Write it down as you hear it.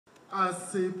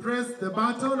as he pressed the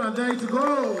button, and there it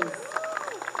goes.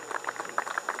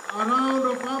 A round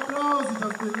of applause. It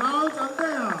has been loud, and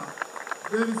there,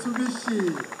 the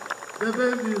Mitsubishi, the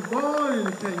baby born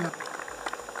in Kenya.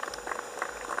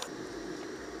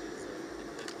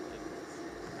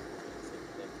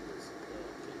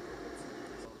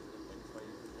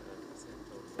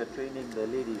 We're training the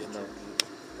ladies now.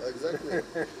 Exactly.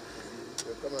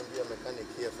 You'll come and be a mechanic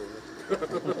here for me.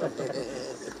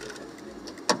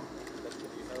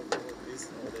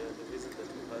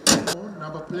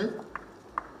 Number plate.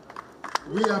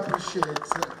 We appreciate.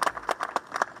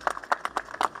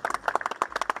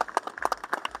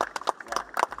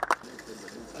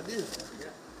 Adil,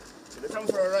 let's come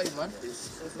for a ride, man.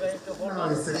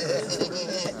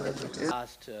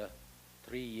 Last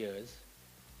 3 years,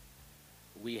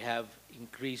 we have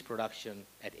increased production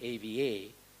at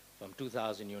AVA from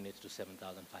 2,000 units to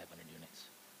 7,500 units.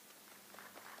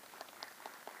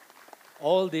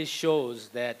 All this shows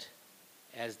that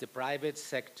as the private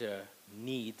sector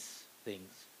needs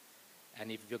things,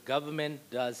 and if your government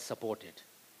does support it,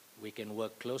 we can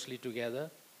work closely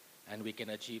together and we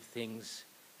can achieve things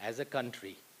as a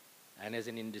country and as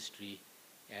an industry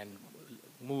and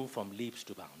move from leaps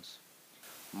to bounds.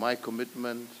 My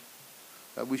commitment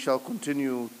that we shall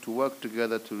continue to work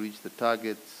together to reach the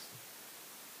targets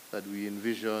that we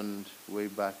envisioned way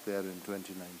back there in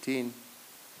 2019,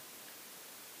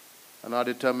 and our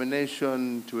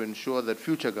determination to ensure that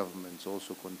future governments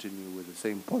also continue with the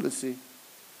same policy,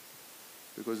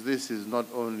 because this is not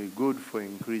only good for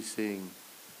increasing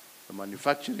the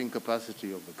manufacturing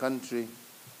capacity of the country,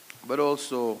 but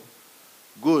also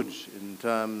good in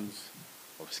terms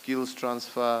of skills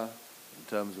transfer, in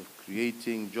terms of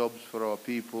creating jobs for our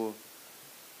people,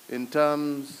 in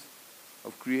terms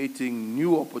of creating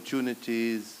new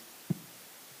opportunities,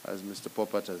 as Mr.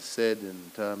 Popat has said,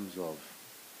 in terms of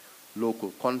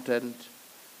local content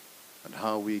and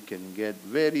how we can get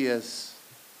various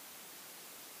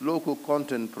local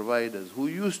content providers who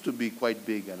used to be quite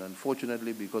big, and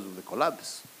unfortunately because of the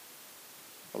collapse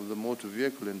of the motor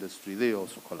vehicle industry, they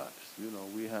also collapsed. You know,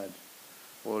 we had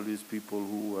all these people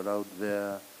who were out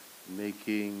there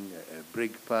making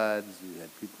brake pads, we had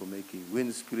people making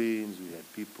windscreens, we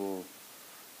had people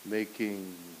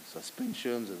making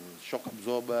suspensions and shock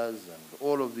absorbers and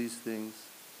all of these things.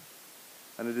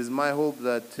 And it is my hope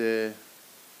that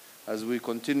as we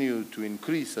continue to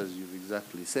increase, as you've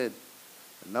exactly said,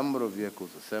 the number of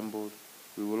vehicles assembled,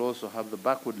 we will also have the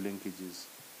backward linkages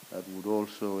that would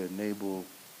also enable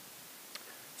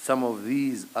some of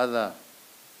these other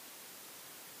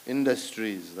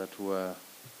industries that were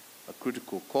a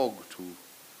critical cog to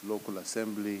local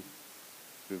assembly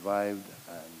revived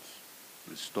and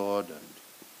restored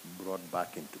and brought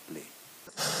back into play.